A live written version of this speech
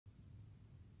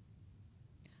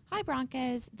Hi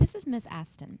Broncos, this is Ms.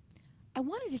 Aston. I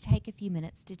wanted to take a few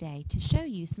minutes today to show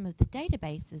you some of the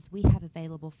databases we have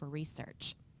available for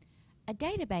research. A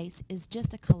database is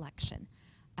just a collection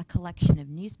of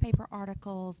newspaper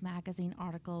articles, magazine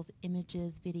articles,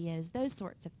 images, videos, those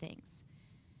sorts of things.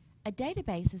 A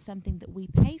database is something that we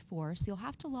pay for, so you'll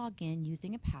have to log in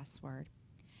using a password.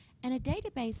 And a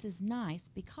database is nice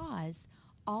because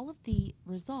all of the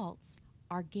results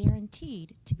are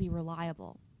guaranteed to be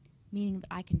reliable, meaning that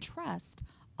I can trust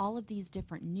all of these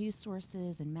different news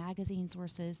sources and magazine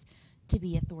sources to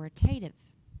be authoritative.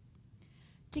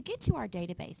 To get to our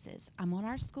databases, I'm on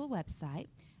our school website.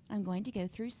 I'm going to go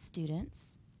through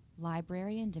Students,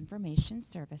 Library and Information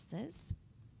Services.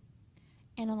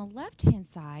 And on the left-hand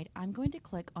side, I'm going to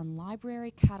click on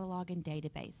Library, Catalog, and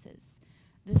Databases.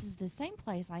 This is the same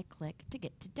place I click to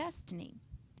get to Destiny.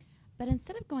 But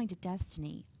instead of going to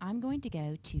Destiny, I'm going to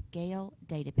go to Gale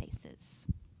Databases.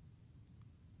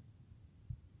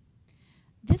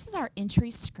 This is our entry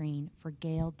screen for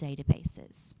Gale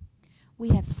Databases. We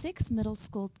have 6 middle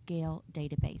school Gale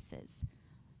databases.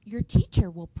 Your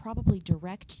teacher will probably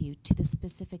direct you to the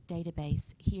specific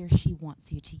database he or she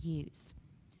wants you to use.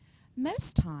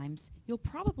 Most times, you'll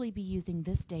probably be using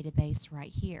this database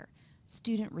right here,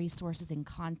 Student Resources in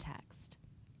Context.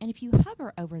 And if you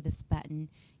hover over this button,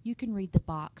 you can read the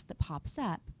box that pops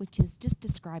up, which is just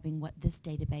describing what this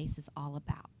database is all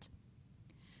about.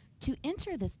 To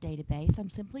enter this database,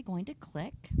 I'm simply going to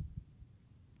click,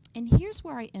 and here's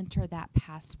where I enter that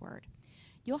password.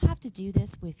 You'll have to do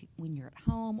this when you're at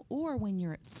home or when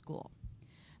you're at school.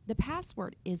 The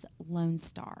password is Lone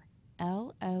Star,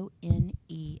 L-O-N-E-S-T-A-R,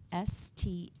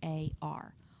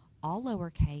 all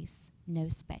lowercase, no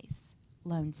space,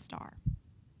 Lone Star.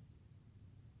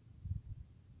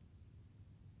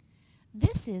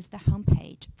 This is the home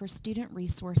page for Student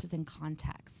Resources in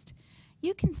Context.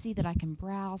 You can see that I can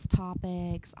browse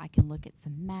topics, I can look at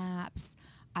some maps,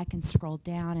 I can scroll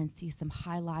down and see some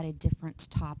highlighted different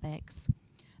topics.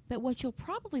 But what you'll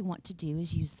probably want to do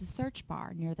is use the search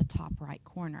bar near the top right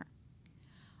corner.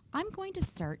 I'm going to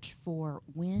search for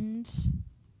wind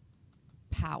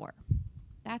power.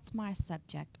 That's my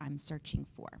subject I'm searching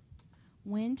for.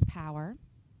 Wind power.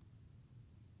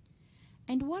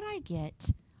 And what I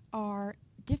get are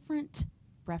different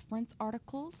reference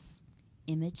articles,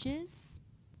 images,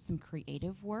 some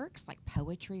creative works like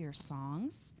poetry or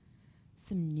songs,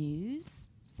 some news,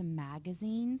 some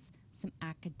magazines, some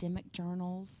academic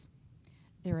journals.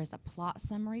 There is a plot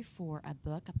summary for a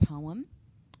book, a poem,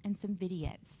 and some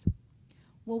videos.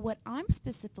 Well, what I'm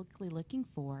specifically looking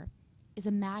for is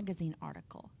a magazine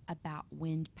article about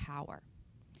wind power.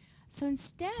 So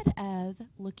instead of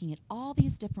looking at all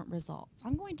these different results,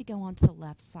 I'm going to go on to the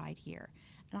left side here,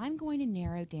 and I'm going to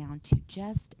narrow down to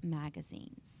just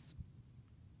magazines.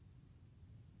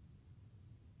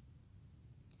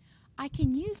 I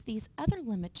can use these other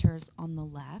limiters on the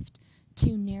left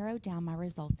to narrow down my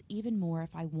results even more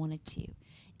if I wanted to.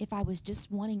 If I was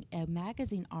just wanting a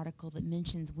magazine article that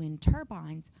mentions wind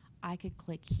turbines, I could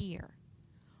click here.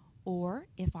 Or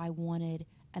if I wanted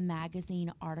a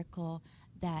magazine article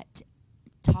that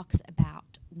talks about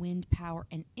wind power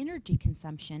and energy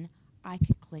consumption, I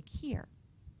could click here.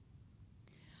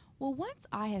 Well, once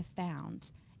I have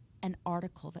found an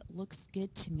article that looks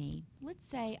good to me, let's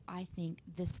say I think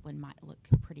this one might look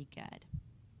pretty good.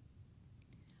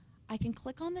 I can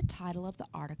click on the title of the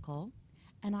article,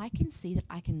 and I can see that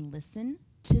I can listen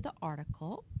to the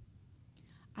article,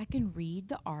 I can read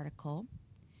the article,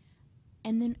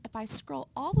 and then if I scroll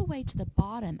all the way to the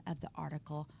bottom of the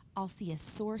article, I'll see a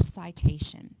source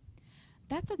citation.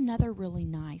 That's another really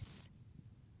nice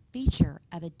feature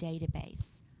of a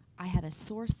database. I have a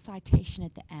source citation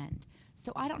at the end,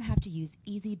 so I don't have to use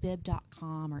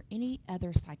easybib.com or any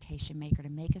other citation maker to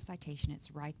make a citation. It's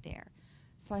right there.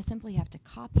 So I simply have to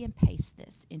copy and paste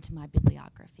this into my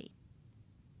bibliography.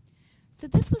 So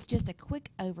this was just a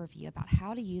quick overview about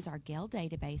how to use our Gale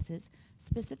databases,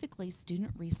 specifically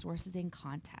Student Resources in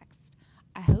Context.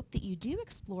 I hope that you do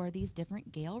explore these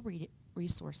different Gale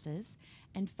resources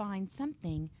and find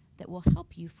something that will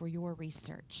help you for your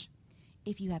research.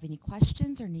 If you have any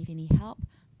questions or need any help,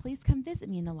 please come visit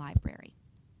me in the library.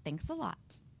 Thanks a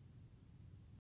lot.